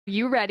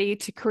You ready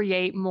to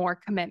create more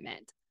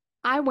commitment?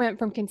 I went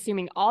from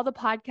consuming all the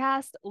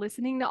podcasts,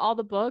 listening to all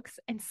the books,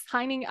 and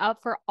signing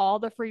up for all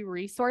the free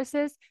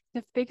resources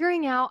to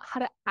figuring out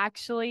how to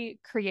actually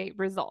create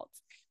results.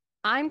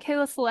 I'm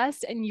Kayla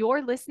Celeste, and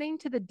you're listening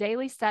to the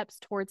Daily Steps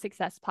Toward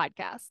Success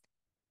podcast.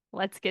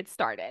 Let's get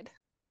started.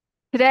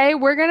 Today,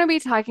 we're going to be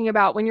talking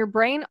about when your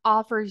brain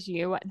offers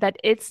you that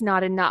it's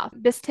not enough.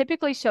 This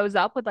typically shows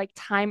up with like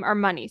time or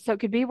money. So it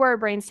could be where our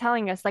brain's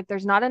telling us, like,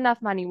 there's not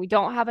enough money. We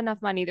don't have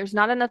enough money. There's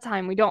not enough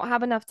time. We don't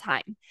have enough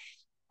time.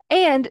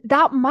 And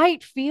that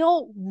might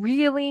feel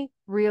really,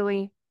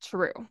 really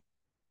true.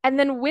 And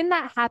then when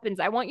that happens,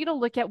 I want you to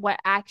look at what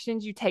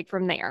actions you take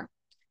from there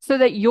so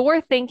that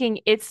you're thinking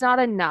it's not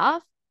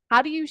enough.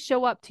 How do you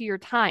show up to your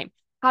time?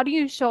 How do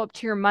you show up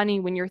to your money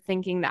when you're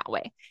thinking that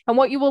way? And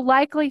what you will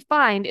likely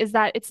find is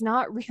that it's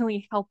not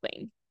really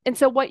helping. And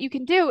so, what you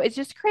can do is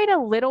just create a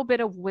little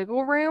bit of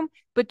wiggle room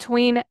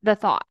between the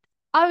thought.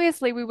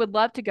 Obviously, we would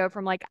love to go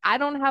from like, I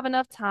don't have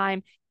enough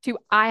time to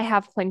I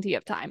have plenty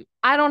of time.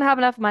 I don't have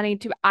enough money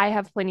to I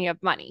have plenty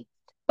of money.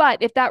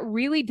 But if that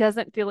really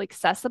doesn't feel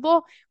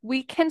accessible,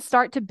 we can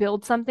start to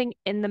build something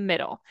in the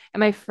middle. And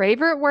my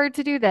favorite word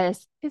to do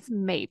this is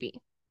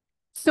maybe.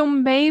 So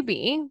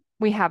maybe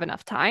we have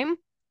enough time.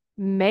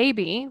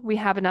 Maybe we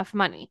have enough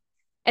money.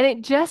 And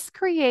it just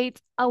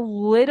creates a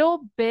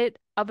little bit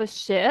of a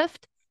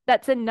shift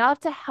that's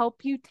enough to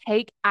help you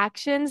take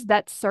actions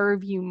that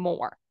serve you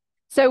more.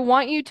 So I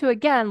want you to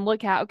again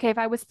look at, okay, if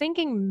I was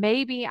thinking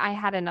maybe I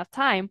had enough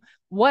time,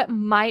 what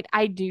might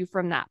I do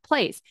from that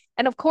place?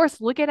 And of course,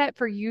 look at it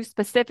for you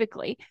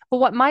specifically. But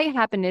what might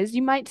happen is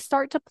you might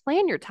start to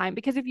plan your time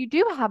because if you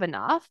do have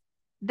enough,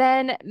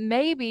 then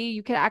maybe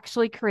you could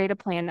actually create a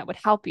plan that would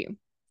help you.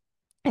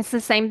 It's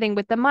the same thing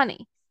with the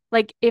money.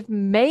 Like, if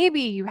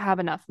maybe you have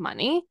enough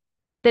money,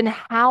 then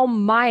how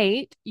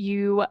might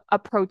you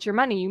approach your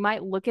money? You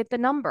might look at the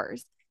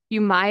numbers.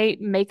 You might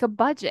make a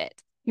budget.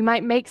 You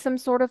might make some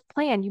sort of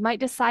plan. You might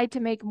decide to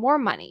make more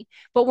money.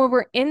 But when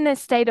we're in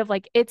this state of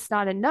like, it's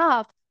not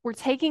enough, we're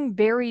taking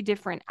very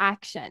different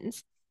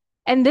actions.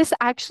 And this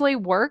actually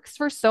works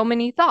for so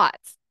many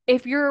thoughts.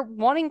 If you're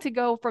wanting to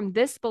go from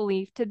this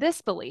belief to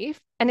this belief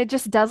and it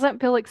just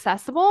doesn't feel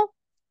accessible,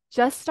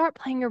 just start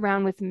playing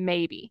around with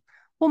maybe.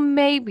 Well,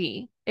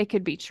 maybe it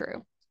could be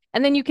true.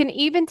 And then you can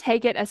even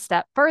take it a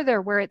step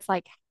further where it's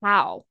like,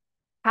 how?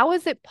 How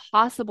is it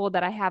possible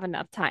that I have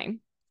enough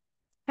time?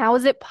 How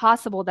is it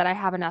possible that I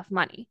have enough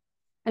money?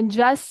 And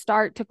just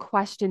start to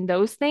question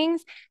those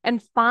things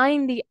and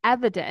find the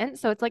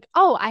evidence. So it's like,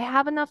 oh, I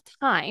have enough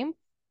time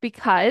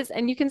because,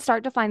 and you can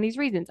start to find these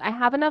reasons. I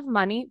have enough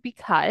money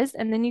because,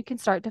 and then you can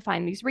start to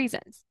find these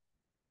reasons.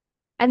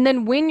 And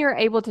then when you're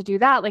able to do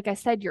that, like I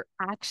said, your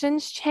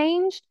actions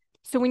change.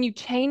 So when you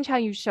change how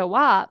you show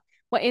up,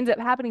 what ends up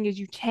happening is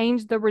you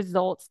change the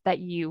results that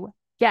you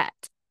get.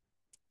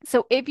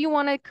 So if you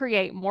want to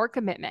create more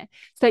commitment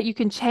so that you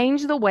can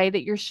change the way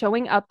that you're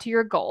showing up to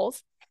your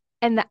goals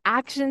and the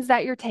actions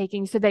that you're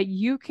taking so that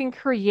you can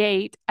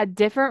create a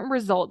different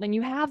result than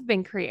you have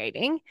been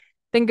creating,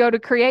 then go to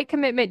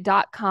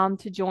createcommitment.com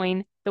to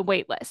join the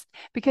waitlist.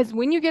 Because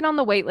when you get on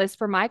the waitlist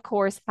for my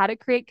course, How to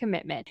Create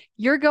Commitment,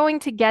 you're going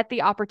to get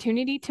the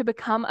opportunity to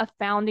become a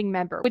founding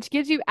member, which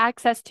gives you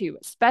access to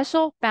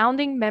special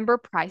founding member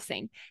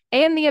pricing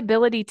and the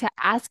ability to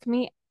ask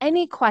me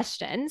any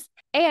questions.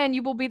 And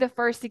you will be the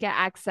first to get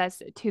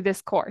access to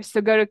this course. So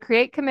go to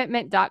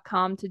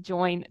createcommitment.com to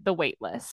join the waitlist.